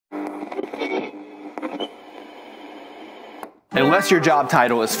Unless your job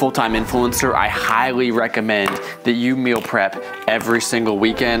title is full-time influencer, I highly recommend that you meal prep every single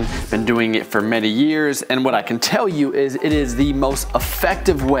weekend. Been doing it for many years, and what I can tell you is it is the most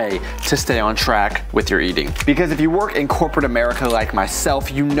effective way to stay on track with your eating. Because if you work in corporate America like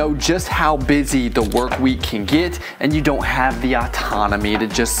myself, you know just how busy the work week can get, and you don't have the autonomy to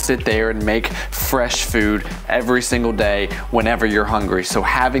just sit there and make fresh food every single day whenever you're hungry. So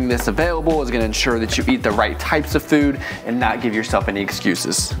having this available is gonna ensure that you eat the right types of food and not give yourself any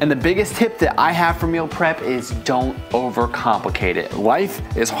excuses. And the biggest tip that I have for meal prep is don't overcomplicate it. Life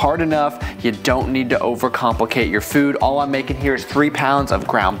is hard enough. You don't need to overcomplicate your food. All I'm making here is 3 pounds of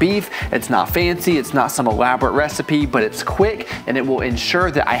ground beef. It's not fancy, it's not some elaborate recipe, but it's quick and it will ensure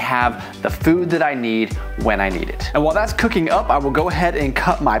that I have the food that I need when I need it. And while that's cooking up, I will go ahead and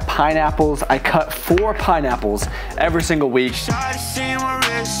cut my pineapples. I cut 4 pineapples every single week.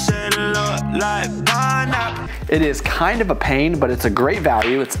 It is kind of a pain, but it's a great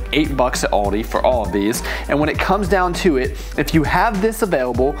value. It's $8 at Aldi for all of these. And when it comes down to it, if you have this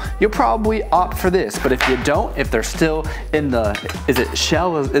available, you'll probably opt for this. But if you don't, if they're still in the, is it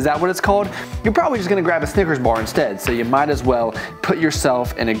shell? Is that what it's called? You're probably just gonna grab a Snickers bar instead. So you might as well put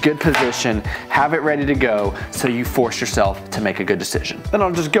yourself in a good position, have it ready to go, so you force yourself to make a good decision. Then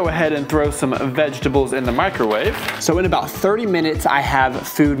I'll just go ahead and throw some vegetables in the microwave. So in about 30 minutes, I have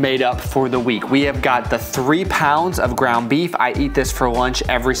food made up for the week. We have got the 3 pounds of ground beef. I eat this for lunch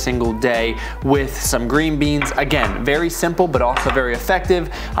every single day with some green beans. Again, very simple, but also very effective.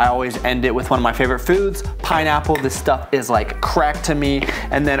 I always end it with one of my favorite foods, pineapple. This stuff is like crack to me.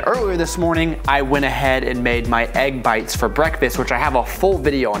 And then earlier this morning, I went ahead and made my egg bites for breakfast, which I have a full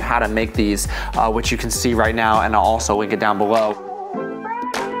video on how to make these, which you can see right now, and I'll also link it down below.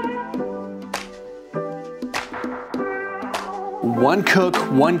 One cook,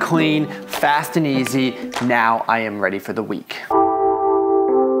 one clean, fast and easy. Now I am ready for the week.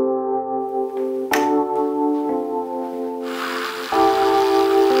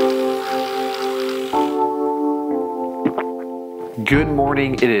 Good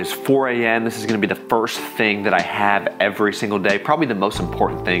morning, it is 4 a.m. This is gonna be the first thing that I have every single day, probably the most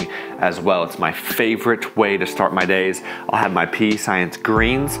important thing as well. It's my favorite way to start my days. I'll have my pea science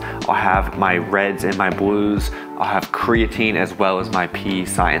greens, I'll have my reds and my blues, I'll have creatine as well as my pea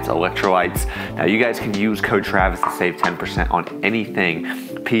science electrolytes. Now you guys can use code Travis to save 10% on anything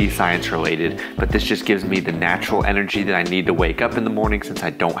pea science related, but this just gives me the natural energy that I need to wake up in the morning since I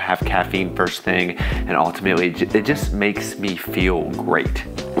don't have caffeine first thing, and ultimately it just makes me feel great.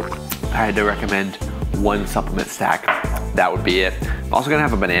 I had to recommend one supplement stack. That would be it. I'm also gonna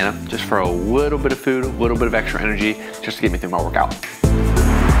have a banana just for a little bit of food, a little bit of extra energy, just to get me through my workout.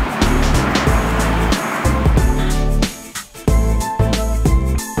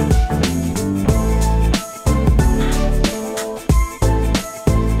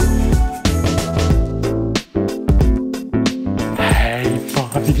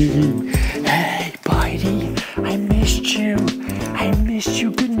 Hey buddy, I missed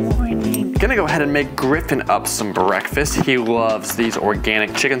you. Good morning. Gonna go ahead and make Griffin up some breakfast. He loves these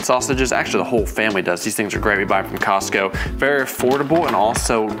organic chicken sausages. Actually, the whole family does. These things are great. We buy from Costco. Very affordable and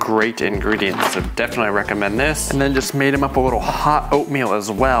also great ingredients. So definitely recommend this. And then just made him up a little hot oatmeal as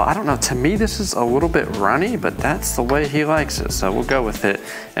well. I don't know, to me this is a little bit runny, but that's the way he likes it. So we'll go with it.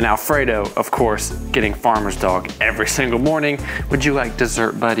 And Alfredo, of course, getting Farmer's Dog every single morning. Would you like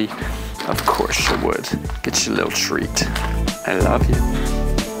dessert, buddy? Of course you would. Get your little treat. I love you.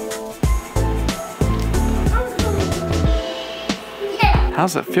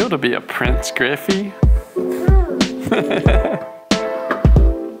 How's it feel to be a Prince, Griffey?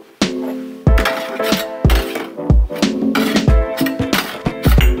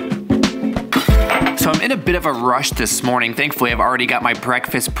 So I'm in a bit of a rush this morning. Thankfully, I've already got my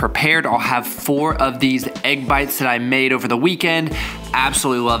breakfast prepared. I'll have 4 of these egg bites that I made over the weekend.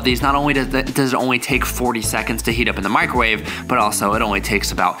 Absolutely love these. Not only does it only take 40 seconds to heat up in the microwave, but also it only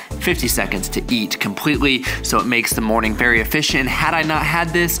takes about 50 seconds to eat completely, so it makes the morning very efficient. Had I not had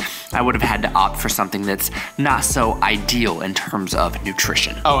this, I would have had to opt for something that's not so ideal in terms of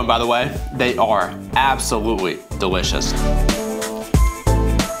nutrition. Oh, and by the way, they are absolutely delicious.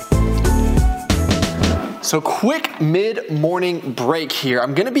 So quick mid-morning break here.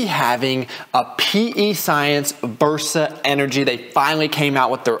 I'm gonna be having a PE Science Versa Energy. They finally came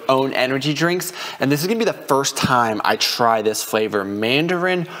out with their own energy drinks, and this is gonna be the first time I try this flavor,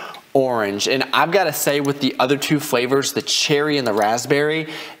 Mandarin Orange. And I've gotta say, with the other 2 flavors, the cherry and the raspberry,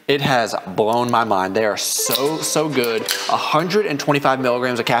 it has blown my mind. They are so good. 125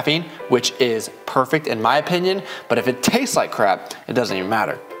 milligrams of caffeine, which is perfect in my opinion, but if it tastes like crap, it doesn't even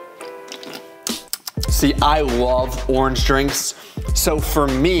matter. See, I love orange drinks. So for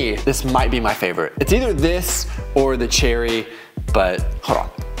me, this might be my favorite. It's either this or the cherry, but hold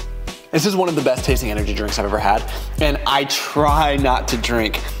on. This is one of the best tasting energy drinks I've ever had. And I try not to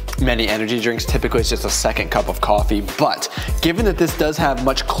drink many energy drinks. Typically it's just a second cup of coffee, but given that this does have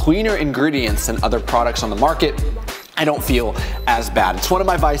much cleaner ingredients than other products on the market, I don't feel as bad. It's one of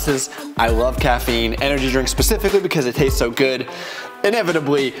my vices. I love caffeine, energy drinks specifically because it tastes so good.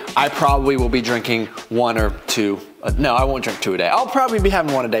 Inevitably, I probably will be drinking one or two. No, I won't drink 2 a day. I'll probably be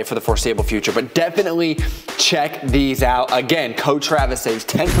having 1 a day for the foreseeable future, but definitely check these out. Again, code Travis saves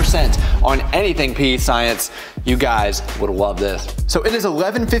 10% on anything PE Science. You guys would love this. So it is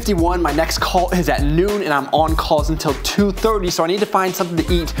 11:51. My next call is at noon and I'm on calls until 2:30. So I need to find something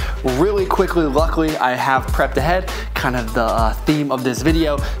to eat really quickly. Luckily, I have prepped ahead, kind of the theme of this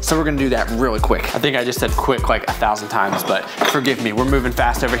video. So we're gonna do that really quick. I think I just said quick like 1,000 times, but forgive me, we're moving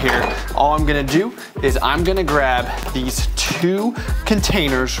fast over here. All I'm gonna do is I'm gonna grab these 2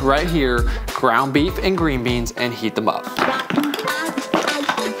 containers right here, ground beef and green beans, and heat them up.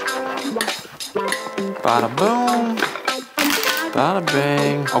 Bada boom, bada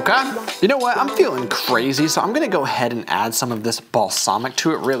bing. Okay, you know what? I'm feeling crazy, so I'm gonna go ahead and add some of this balsamic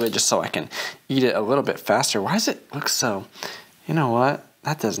to it, really just so I can eat it a little bit faster. Why does it look so, you know what?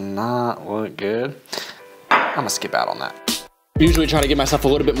 That does not look good. I'm gonna skip out on that. Usually try to give myself a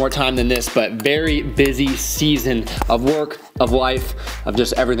little bit more time than this, but very busy season of work, of life, of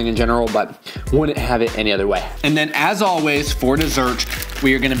just everything in general, but wouldn't have it any other way. And then as always, for dessert,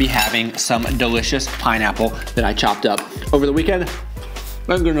 we are gonna be having some delicious pineapple that I chopped up over the weekend.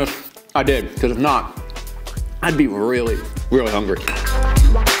 Thank goodness I did, because if not, I'd be really, really hungry.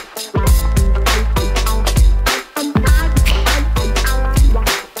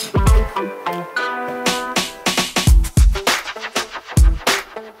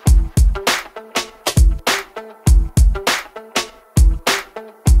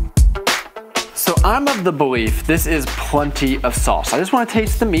 So I'm of the belief this is plenty of sauce. I just want to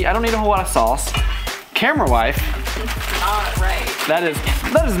taste the meat. I don't need a whole lot of sauce. Camera wife. All right.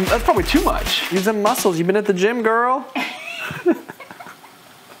 That's probably too much. Use them muscles. You been at the gym, girl?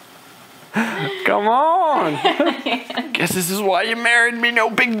 Come on. Guess this is why you married me. No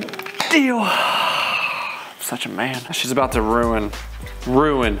big deal. Such a man. She's about to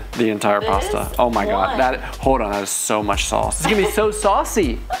ruin the entire pasta. Oh my God. Hold on. That is so much sauce. It's gonna be so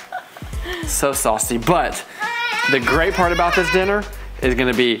saucy. So saucy, but the great part about this dinner is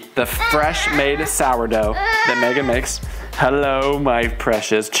gonna be the fresh made sourdough that Megan makes. Hello, my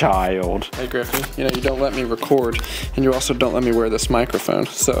precious child. Hey Griffin, you know, you don't let me record and you also don't let me wear this microphone,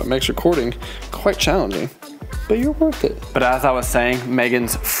 so it makes recording quite challenging, but you're worth it. But as I was saying,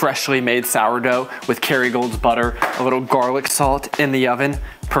 Megan's freshly made sourdough with Kerrygold's butter, a little garlic salt in the oven,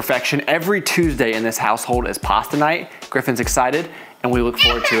 perfection. Every Tuesday in this household is pasta night. Griffin's excited and we look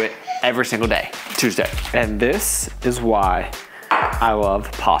forward to it every single day, Tuesday. And this is why I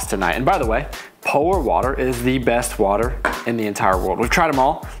love pasta night. And by the way, Polar water is the best water in the entire world. We've tried them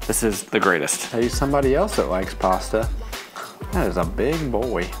all. This is the greatest. Hey, somebody else that likes pasta. That is a big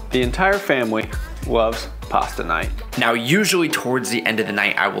boy. The entire family loves pasta night. Now, usually towards the end of the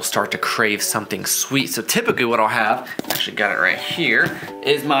night, I will start to crave something sweet. So typically what I'll have, actually got it right here,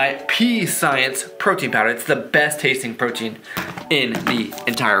 is my PE Science protein powder. It's the best tasting protein in the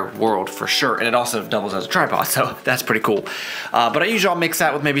entire world for sure. And it also doubles as a tripod, so that's pretty cool. But I usually mix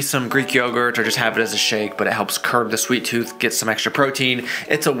that with maybe some Greek yogurt or just have it as a shake, but it helps curb the sweet tooth, get some extra protein.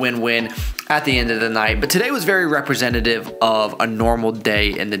 It's a win-win at the end of the night. But today was very representative of a normal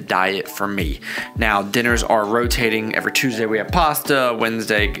day in the diet for me. Now, dinners are rotating. Every Tuesday we have pasta,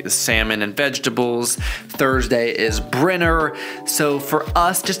 Wednesday is salmon and vegetables, Thursday is Brenner. So for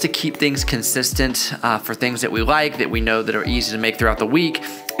us, just to keep things consistent, for things that we like, that we know that are easy to make throughout the week,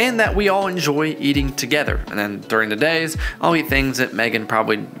 and that we all enjoy eating together. And then during the days, I'll eat things that Megan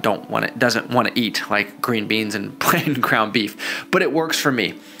probably doesn't want to eat, like green beans and plain ground beef, but it works for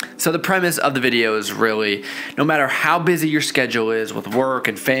me. So the premise of the video is really, no matter how busy your schedule is with work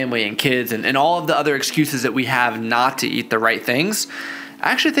and family and kids and all of the other excuses that we have not to eat the right things,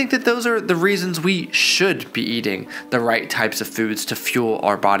 I actually think that those are the reasons we should be eating the right types of foods to fuel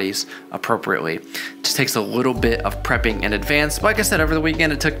our bodies appropriately. It just takes a little bit of prepping in advance. Like I said, over the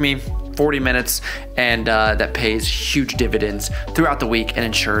weekend, it took me 40 minutes, and that pays huge dividends throughout the week and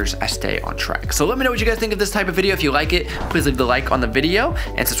ensures I stay on track. So let me know what you guys think of this type of video. If you like it, please leave the like on the video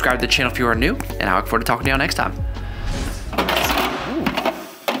and subscribe to the channel if you are new, and I look forward to talking to you all next time.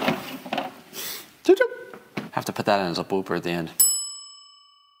 Have to put that in as a blooper at the end.